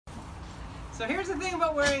So here's the thing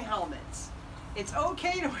about wearing helmets. It's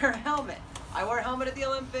okay to wear a helmet. I wear a helmet at the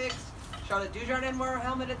Olympics. Charlotte Dujardin wore a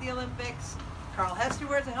helmet at the Olympics. Carl Hester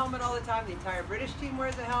wears a helmet all the time. The entire British team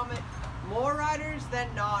wears a helmet. More riders than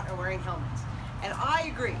not are wearing helmets. And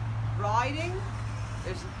I agree. Riding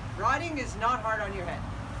is not hard on your head.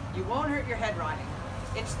 You won't hurt your head riding.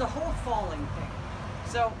 It's the whole falling thing.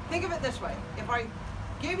 So think of it this way. If I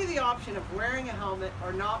gave you the option of wearing a helmet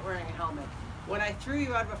or not wearing a helmet, when I threw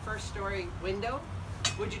you out of a first-story window,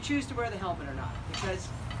 would you choose to wear the helmet or not? Because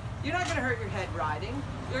you're not going to hurt your head riding.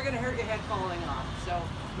 You're going to hurt your head falling off. So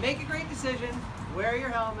make a great decision. Wear your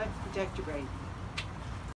helmet. Protect your brain.